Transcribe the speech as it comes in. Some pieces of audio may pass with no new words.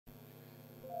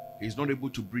He's not able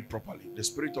to breathe properly. The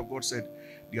Spirit of God said,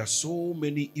 there are so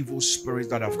many evil spirits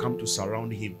that have come to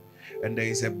surround him. And there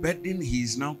is a burden he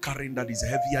is now carrying that is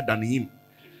heavier than him.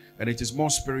 And it is more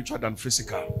spiritual than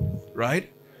physical.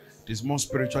 Right? It is more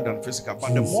spiritual than physical.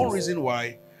 But the more reason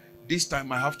why this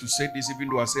time I have to say this, even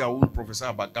though I say I won't prophesy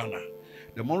about Ghana.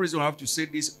 The more reason I have to say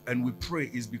this and we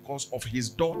pray is because of his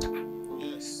daughter.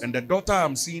 Yes. And the daughter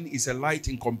I'm seeing is a light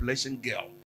in complexion girl.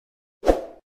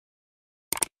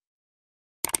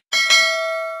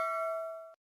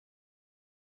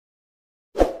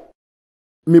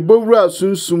 Me bowra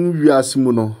sunsum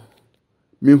wiasemu no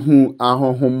me hu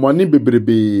ahohommone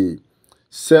bebrebe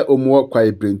se omo kwa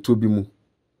ibrento bi mu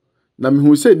na me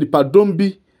hu se nipadom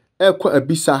bi ekwa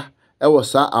abisa ewo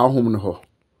sa ahom no ho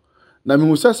na me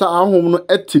hu se sa ahom no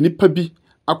eti nipa bi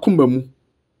akoma mu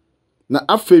na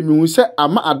afa me hu se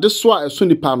ama adeso a eso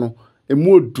nipa no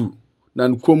emu odu na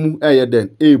nkomu eye den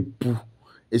ebu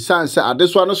esan se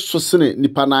adeso no sosene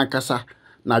nipa na akasa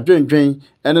na dwendwen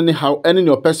ene ne how ene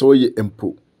ne opese oye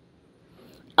empo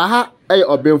aha ey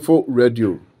OBENFO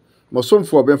radio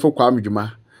mosomfo OBENFO kwa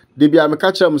amdwuma de bia me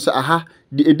ka kire se aha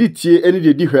de editie ene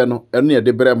de di hwe no ene ye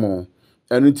de bremo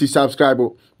ene ti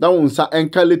subscribe da won sa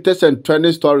enka latest and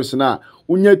trending stories na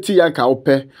unya ti yanka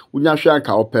ope unya hwe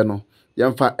yanka ope no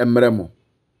yemfa emremo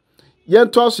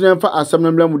yento aso yemfa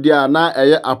asemnemlemu dia na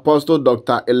eye apostle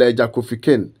Dr. Elijah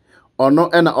Kofikin ono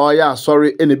ena oya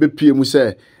sorry ene bepie mu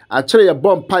se a kire ye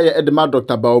bompa ye edema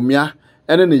Dr. Baumia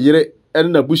ene ne yire ene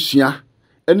na busua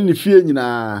ene ne fie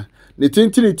nyina ne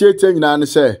tintini tietie nyina ne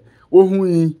se wohu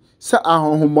yi se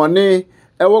ahohomone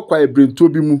ewo kwa ebrinto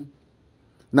bi mu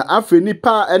na afa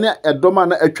nipa ene edoma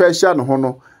na atwa ahia ne ho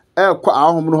no ekwa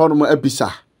ahom no ho no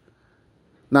abisa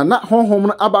na honhom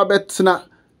no aba betena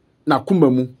na kuma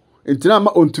mu entina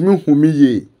ma ontumi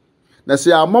humiye na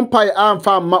se amompa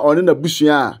amfa amma one na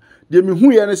busua de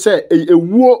mehu ye ne se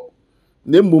ewuo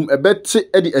na mmom ebete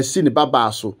edi asi ne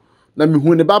baba so na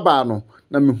mehu ne baba no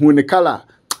na mehu ne kala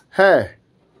he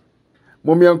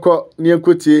momienko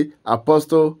nienkotie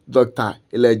apostle Dr.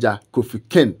 Elijah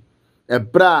Kofikin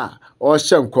ebra o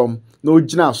hyenkom na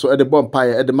ogina so ede bompa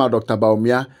ye ede ma Dr.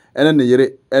 Baumia ene ne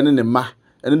yire ene ne ma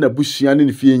ene na busua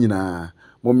ne fie nyina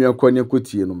momienko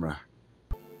nienkotie no mra.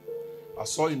 I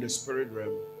saw in the spirit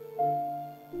realm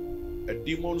a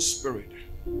demon spirit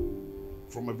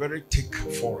from a very thick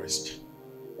forest.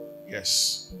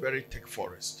 Yes, very thick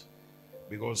forest.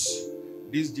 Because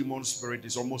this demon spirit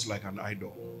is almost like an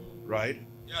idol, right?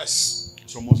 Yes.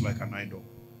 It's almost like an idol.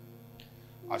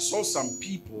 I saw some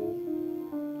people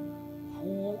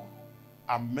who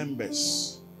are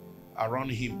members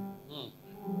around him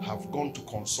have gone to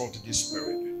consult this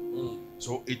spirit.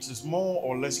 So it is more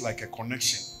or less like a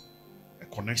connection. A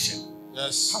connection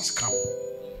has come.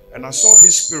 And I saw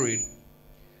this spirit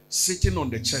sitting on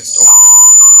the chest of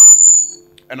this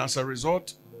man. And as a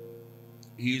result,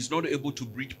 he is not able to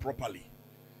breathe properly.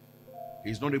 He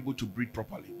is not able to breathe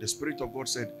properly. The Spirit of God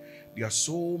said, there are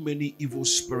so many evil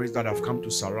spirits that have come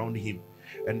to surround him.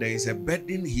 And there is a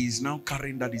burden he is now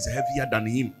carrying that is heavier than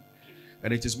him.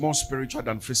 And it is more spiritual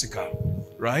than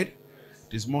physical. Right?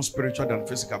 It is more spiritual than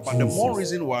physical. But the more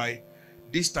reason why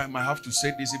this time I have to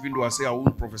say this, even though I say I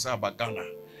won't prophesy about Ghana.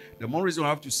 The more reason I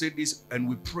have to say this and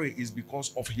we pray is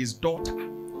because of his daughter.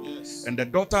 Yes. And the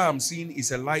daughter I'm seeing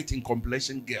is a light in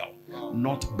complexion girl,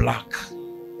 not black.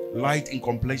 Light in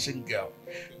complexion girl.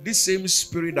 This same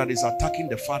spirit that is attacking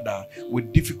the father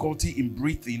with difficulty in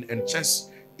breathing and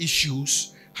chest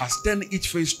issues has turned its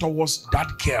face towards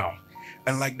that girl.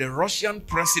 And like the Russian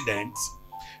president,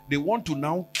 they want to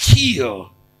now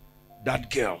kill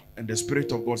that girl. And the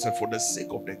Spirit of God said, for the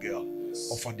sake of the girl,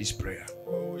 offer this prayer.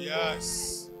 Oh,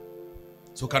 yes.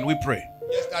 So can we pray?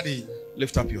 Yes, Daddy.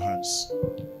 Lift up your hands.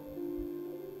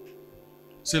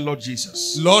 Say, Lord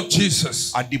Jesus. Lord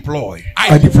Jesus. I deploy.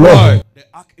 I deploy. The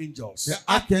archangels. The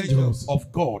archangels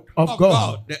of God. Of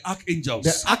God. The archangels.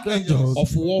 The archangels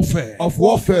of warfare. Of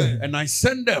warfare. And I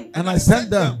send them. And I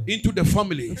send them into the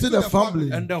family. into the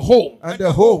family. And the home. And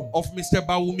the home of Mr.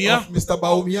 Baumia. of Mr.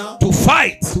 Baumia. To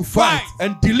fight. To fight.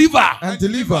 And deliver. And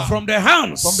deliver. From the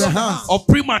hands. From the hands. Of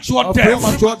premature Of death.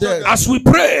 premature death. As we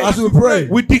pray. As we pray.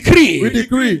 We decree. We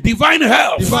decree. Divine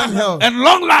health. Divine health. And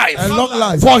long life. And long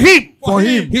life. For him. For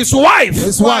him. His wife.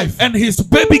 His wife. And his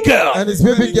baby girl. And his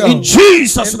baby girl. In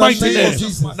Jesus' In the mighty name name. of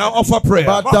Jesus. Now offer prayer.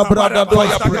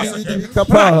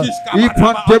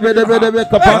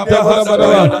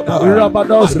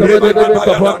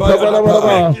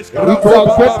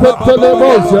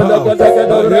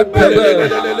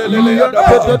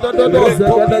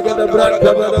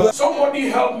 Somebody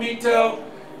help me tell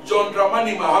John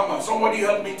Dramani Mahama. Somebody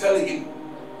help me tell him.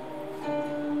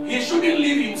 He shouldn't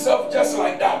leave himself just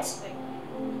like that.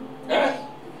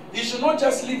 He should not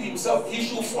just leave himself. He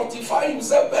should fortify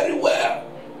himself very well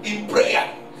in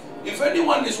prayer. If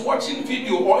anyone is watching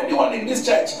video or anyone in this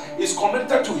church is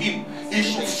connected to him, he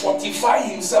should fortify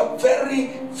himself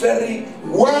very, very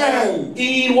well.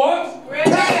 In what? Prayer.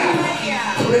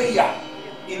 In prayer.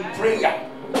 In prayer.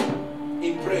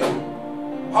 In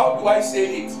prayer. How do I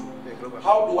say it?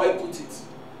 How do I put it?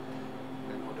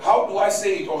 How do I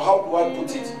say it or how do I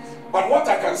put it? But what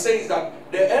I can say is that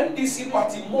the NDC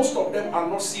party, most of them are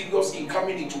not serious in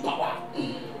coming into power.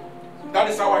 That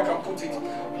is how I can put it.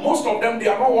 Most of them, they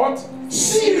are not what?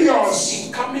 Serious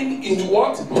in coming into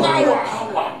what?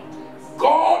 Power.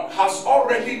 God has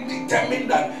already determined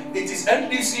that it is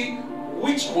NDC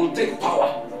which will take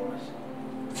power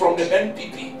from the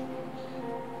NPP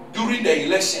during the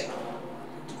election.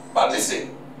 But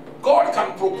listen, God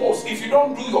can propose. If you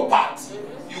don't do your part,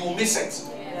 you will miss it.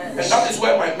 And that is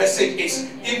where my message is.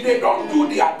 If they don't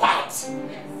do their part,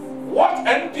 what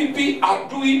NPP are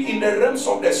doing in the realms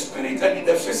of the spirit and in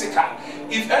the physical,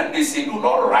 if NDC do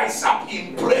not rise up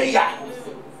in prayer,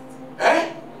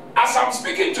 as I'm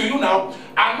speaking to you now,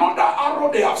 another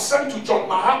arrow they have sent to John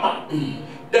Mahama,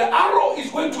 the arrow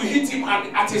is going to hit him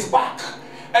at his back,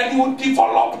 and he will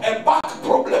develop a back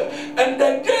problem. And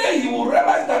the day he will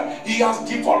realize that he has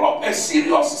developed a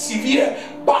serious, severe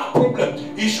back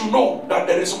problem, he should know that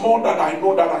there is more that I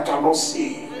know that I cannot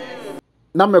see.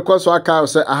 Na mekọ so aka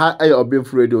say aha aye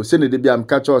OBENFO radio se ne de bia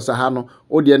mka cho say ha no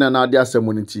odi na na ade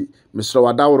asemoniti misro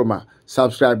wadaworoma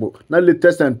subscribe na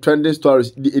latest and trending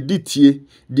stories di editie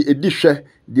di edihwe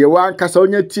di wankasa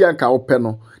onya ti anka ope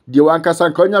no di wankasa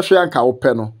anka onya hwe anka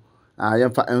ope no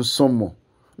yemfa ensomo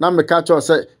na meka cho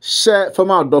say share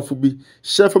fama adofo bi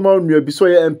share fama nua bi so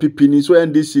ye MPP ni so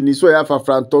NDC ni so ye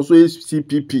afafranto so ye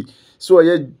CPP so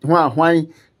ye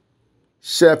hwan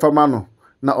share fama no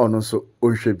na ono so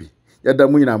onhwe bi Yada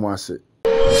mu nyina mo ase.